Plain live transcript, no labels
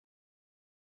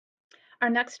Our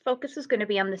next focus is going to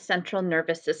be on the central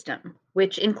nervous system,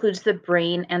 which includes the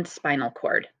brain and spinal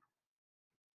cord.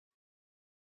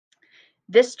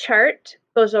 This chart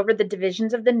goes over the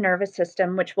divisions of the nervous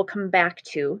system, which we'll come back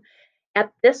to.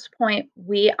 At this point,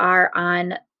 we are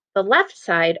on the left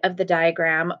side of the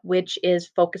diagram, which is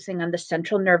focusing on the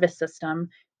central nervous system,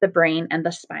 the brain, and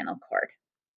the spinal cord.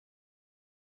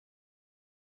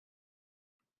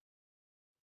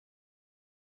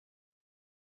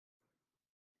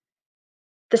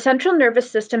 The central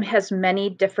nervous system has many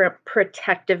different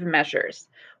protective measures.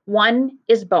 One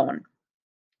is bone.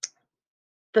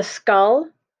 The skull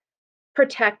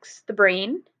protects the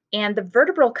brain, and the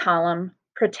vertebral column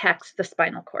protects the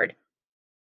spinal cord.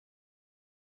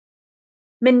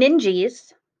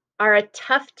 Meninges are a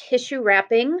tough tissue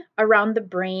wrapping around the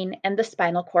brain and the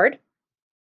spinal cord.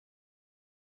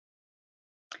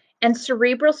 And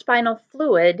cerebral spinal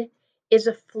fluid is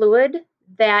a fluid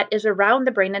that is around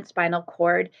the brain and spinal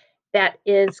cord that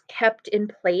is kept in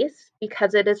place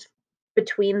because it is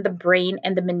between the brain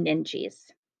and the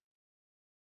meninges.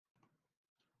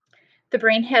 The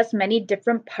brain has many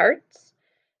different parts.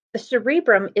 The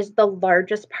cerebrum is the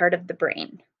largest part of the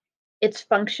brain. Its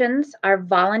functions are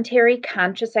voluntary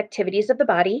conscious activities of the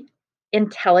body,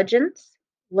 intelligence,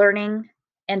 learning,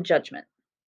 and judgment.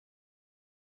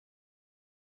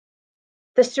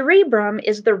 The cerebrum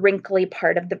is the wrinkly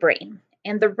part of the brain,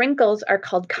 and the wrinkles are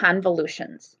called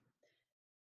convolutions.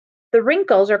 The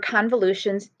wrinkles or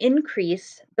convolutions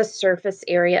increase the surface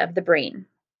area of the brain.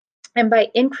 And by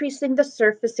increasing the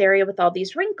surface area with all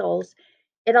these wrinkles,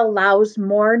 it allows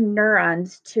more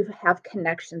neurons to have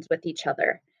connections with each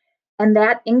other. And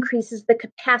that increases the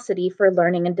capacity for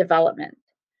learning and development.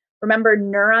 Remember,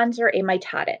 neurons are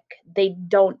amitotic, they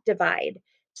don't divide.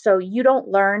 So you don't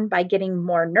learn by getting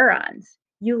more neurons.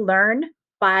 You learn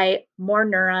by more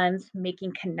neurons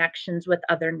making connections with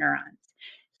other neurons.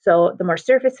 So the more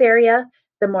surface area,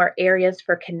 the more areas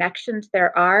for connections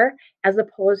there are, as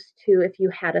opposed to if you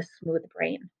had a smooth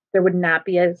brain. There would not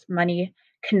be as many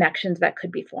connections that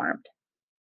could be formed.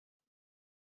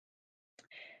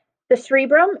 The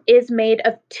cerebrum is made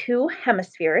of two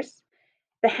hemispheres.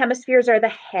 The hemispheres are the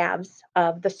halves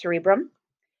of the cerebrum.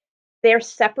 They're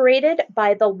separated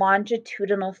by the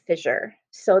longitudinal fissure.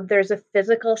 So there's a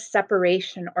physical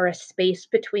separation or a space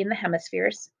between the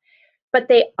hemispheres, but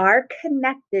they are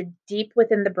connected deep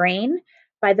within the brain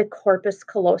by the corpus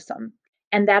callosum.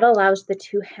 And that allows the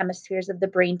two hemispheres of the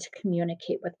brain to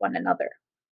communicate with one another.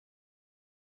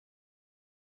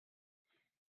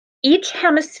 Each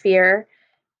hemisphere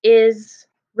is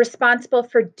responsible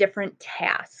for different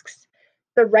tasks.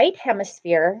 The right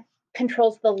hemisphere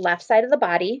controls the left side of the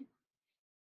body,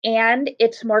 and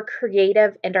it's more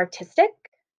creative and artistic,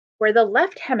 where the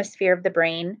left hemisphere of the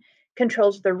brain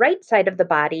controls the right side of the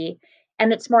body,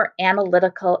 and it's more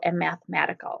analytical and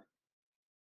mathematical.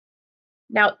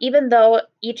 Now, even though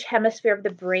each hemisphere of the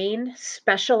brain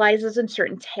specializes in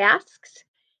certain tasks,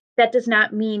 that does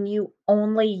not mean you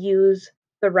only use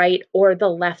the right or the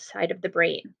left side of the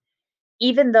brain.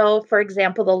 Even though, for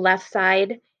example, the left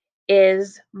side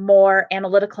is more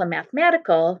analytical and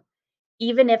mathematical,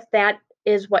 even if that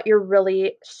is what you're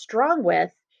really strong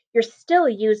with, you're still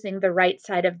using the right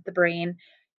side of the brain,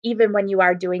 even when you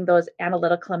are doing those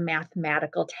analytical and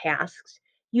mathematical tasks.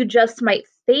 You just might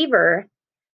favor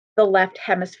the left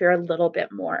hemisphere a little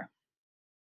bit more.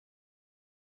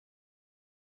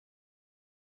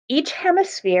 Each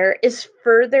hemisphere is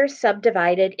further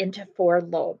subdivided into 4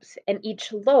 lobes, and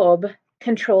each lobe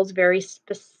controls very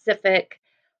specific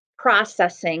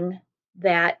processing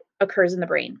that occurs in the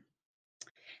brain.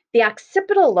 The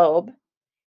occipital lobe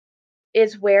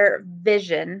is where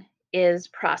vision is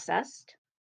processed.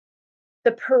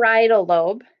 The parietal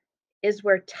lobe is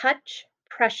where touch,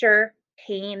 pressure,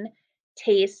 pain,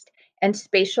 taste, and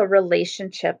spatial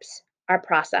relationships are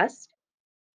processed.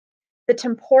 The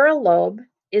temporal lobe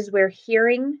is where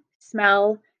hearing,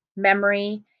 smell,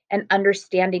 memory, and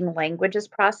understanding language is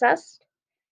processed.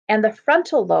 And the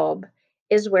frontal lobe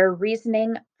is where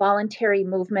reasoning, voluntary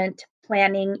movement,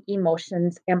 planning,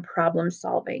 emotions, and problem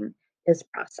solving is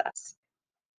processed.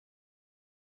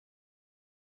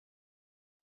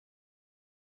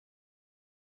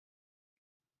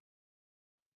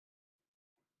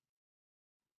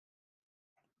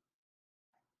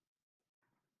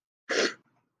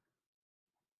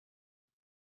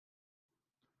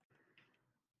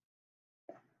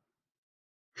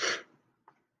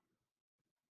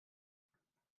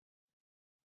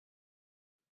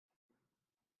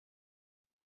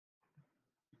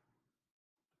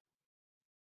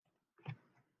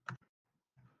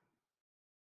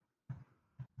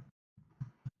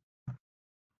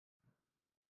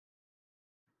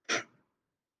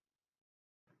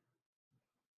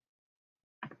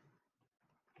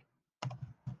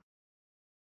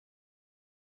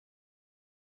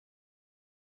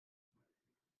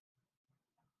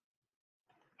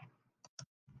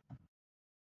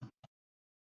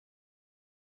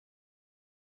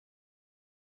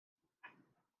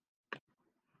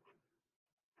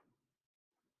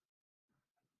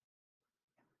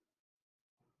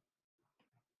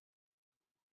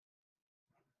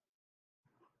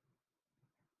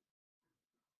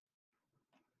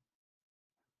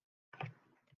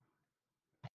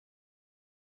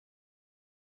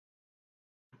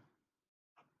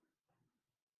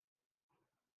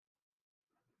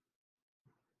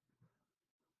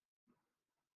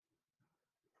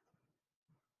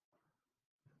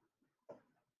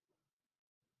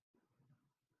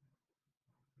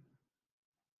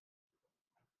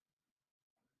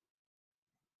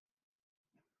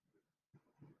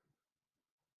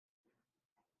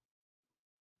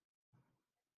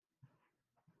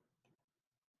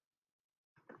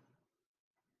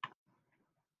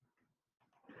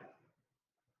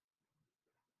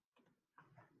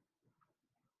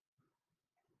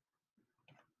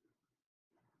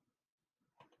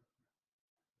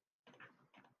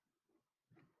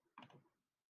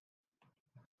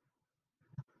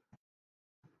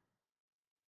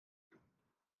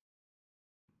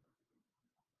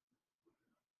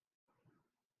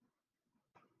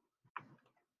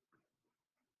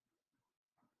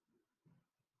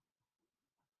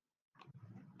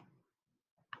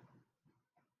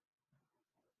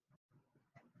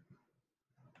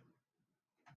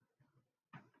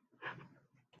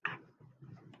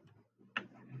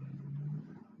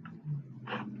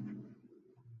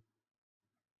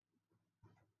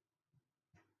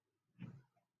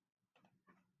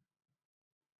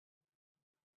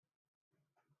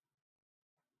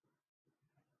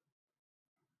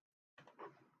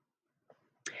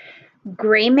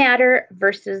 Gray matter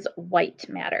versus white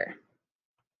matter.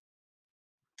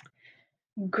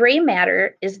 Gray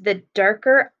matter is the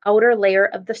darker outer layer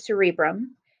of the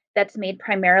cerebrum that's made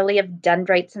primarily of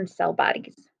dendrites and cell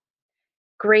bodies.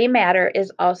 Gray matter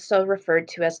is also referred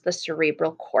to as the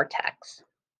cerebral cortex.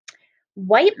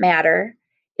 White matter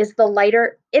is the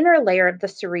lighter inner layer of the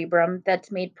cerebrum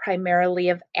that's made primarily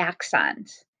of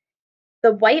axons.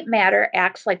 The white matter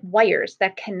acts like wires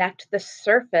that connect the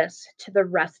surface to the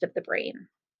rest of the brain.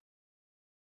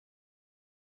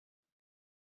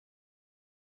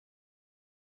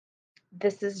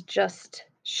 This is just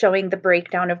showing the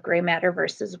breakdown of gray matter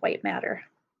versus white matter.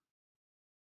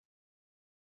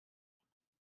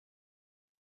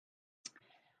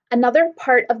 Another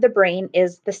part of the brain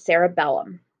is the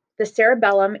cerebellum. The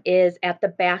cerebellum is at the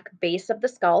back base of the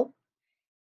skull.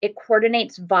 It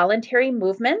coordinates voluntary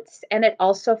movements and it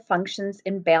also functions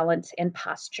in balance and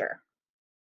posture.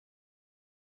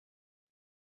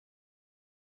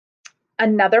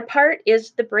 Another part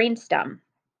is the brainstem.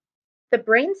 The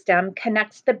brainstem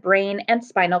connects the brain and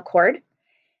spinal cord,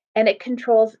 and it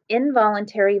controls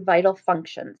involuntary vital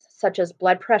functions such as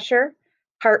blood pressure,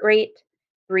 heart rate,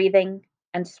 breathing,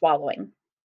 and swallowing.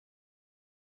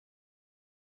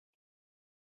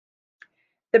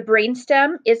 The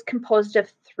brainstem is composed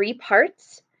of three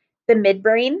parts: the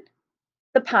midbrain,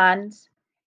 the pons,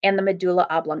 and the medulla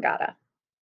oblongata.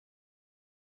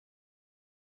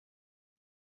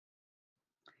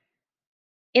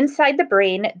 Inside the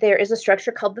brain, there is a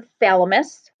structure called the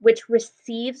thalamus, which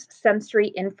receives sensory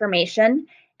information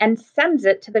and sends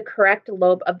it to the correct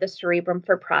lobe of the cerebrum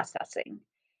for processing.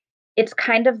 It's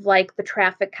kind of like the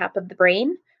traffic cop of the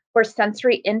brain, where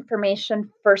sensory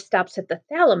information first stops at the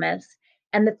thalamus,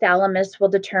 and the thalamus will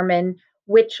determine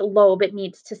which lobe it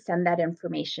needs to send that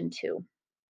information to.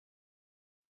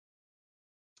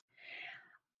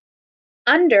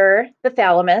 Under the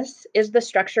thalamus is the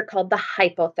structure called the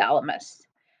hypothalamus.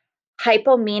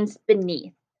 Hypo means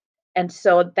beneath, and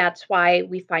so that's why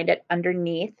we find it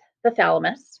underneath the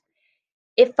thalamus.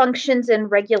 It functions in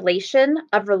regulation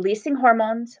of releasing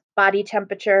hormones, body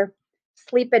temperature,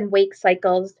 sleep and wake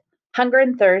cycles, hunger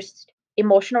and thirst,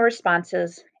 emotional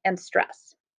responses, and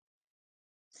stress.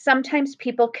 Sometimes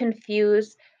people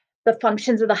confuse the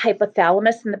functions of the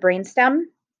hypothalamus and the brainstem.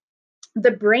 The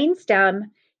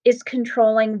brainstem is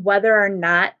controlling whether or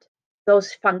not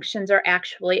those functions are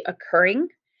actually occurring.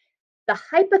 The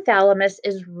hypothalamus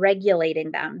is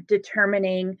regulating them,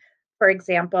 determining, for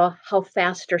example, how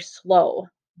fast or slow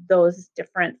those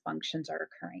different functions are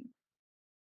occurring.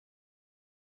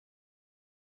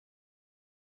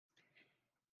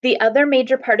 The other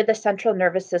major part of the central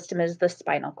nervous system is the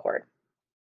spinal cord.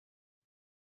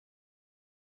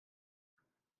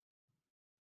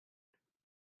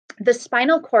 The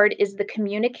spinal cord is the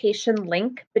communication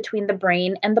link between the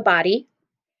brain and the body.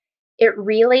 It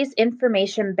relays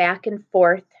information back and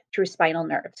forth through spinal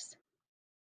nerves.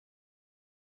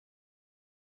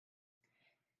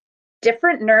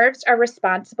 Different nerves are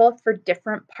responsible for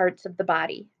different parts of the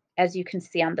body, as you can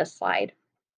see on this slide.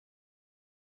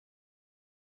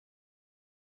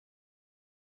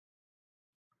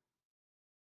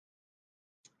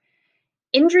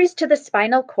 Injuries to the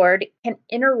spinal cord can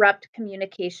interrupt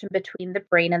communication between the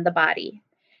brain and the body,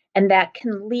 and that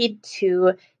can lead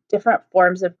to different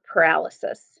forms of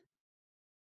paralysis.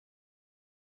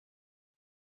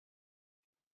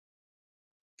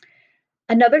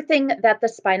 Another thing that the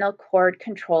spinal cord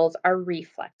controls are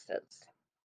reflexes.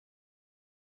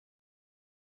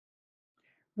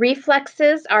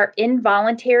 Reflexes are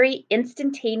involuntary,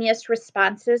 instantaneous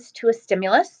responses to a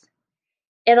stimulus.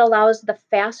 It allows the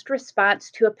fast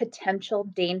response to a potential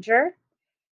danger.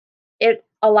 It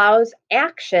allows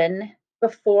action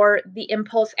before the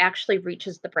impulse actually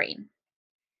reaches the brain.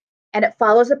 And it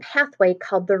follows a pathway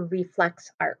called the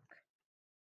reflex arc.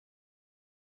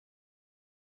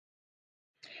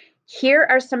 Here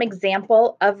are some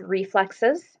example of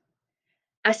reflexes.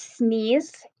 A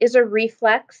sneeze is a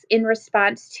reflex in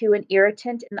response to an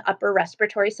irritant in the upper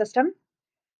respiratory system.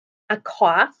 A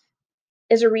cough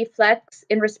is a reflex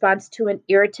in response to an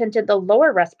irritant in the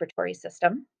lower respiratory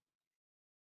system.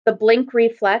 The blink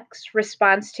reflex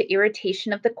responds to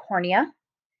irritation of the cornea,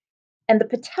 and the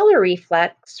patellar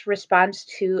reflex responds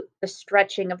to the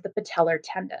stretching of the patellar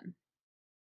tendon.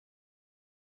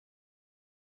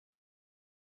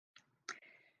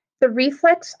 The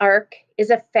reflex arc is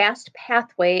a fast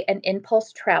pathway an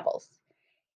impulse travels.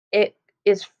 It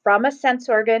is from a sense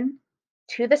organ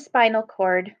to the spinal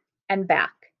cord and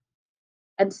back.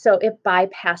 And so it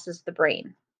bypasses the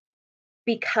brain.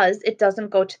 Because it doesn't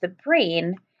go to the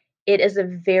brain, it is a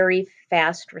very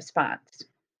fast response.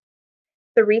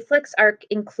 The reflex arc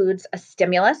includes a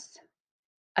stimulus,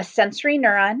 a sensory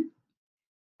neuron,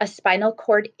 a spinal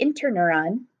cord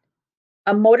interneuron,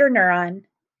 a motor neuron,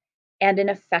 and an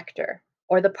effector,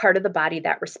 or the part of the body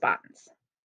that responds.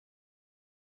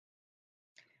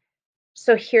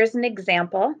 So here's an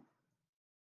example.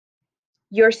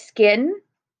 Your skin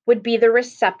would be the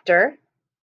receptor.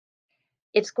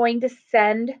 It's going to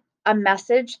send a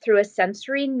message through a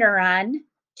sensory neuron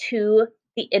to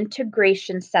the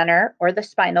integration center or the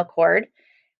spinal cord,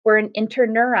 where an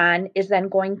interneuron is then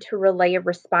going to relay a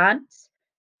response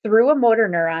through a motor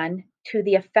neuron to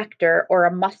the effector or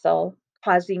a muscle,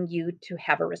 causing you to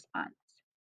have a response.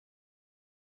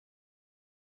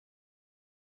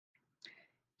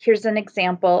 Here's an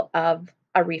example of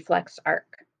a reflex arc.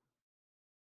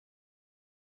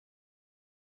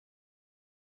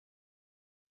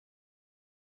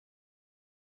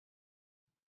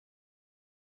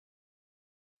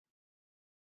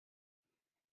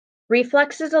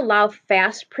 Reflexes allow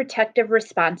fast protective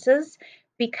responses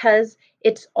because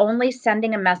it's only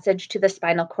sending a message to the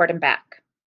spinal cord and back.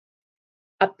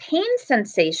 A pain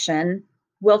sensation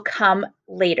will come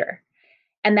later,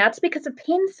 and that's because a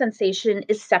pain sensation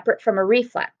is separate from a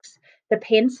reflex. The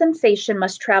pain sensation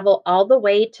must travel all the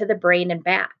way to the brain and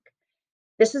back.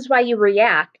 This is why you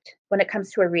react when it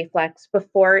comes to a reflex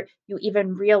before you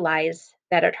even realize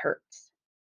that it hurts.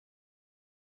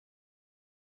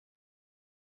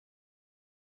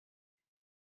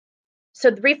 So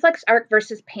the reflex arc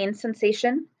versus pain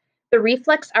sensation. The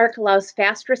reflex arc allows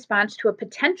fast response to a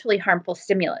potentially harmful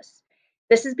stimulus.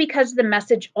 This is because the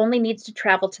message only needs to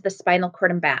travel to the spinal cord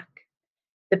and back.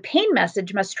 The pain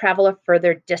message must travel a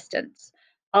further distance,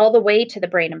 all the way to the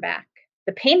brain and back.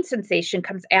 The pain sensation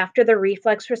comes after the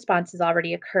reflex response has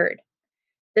already occurred.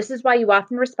 This is why you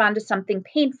often respond to something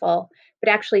painful, but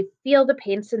actually feel the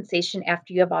pain sensation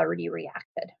after you have already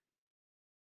reacted.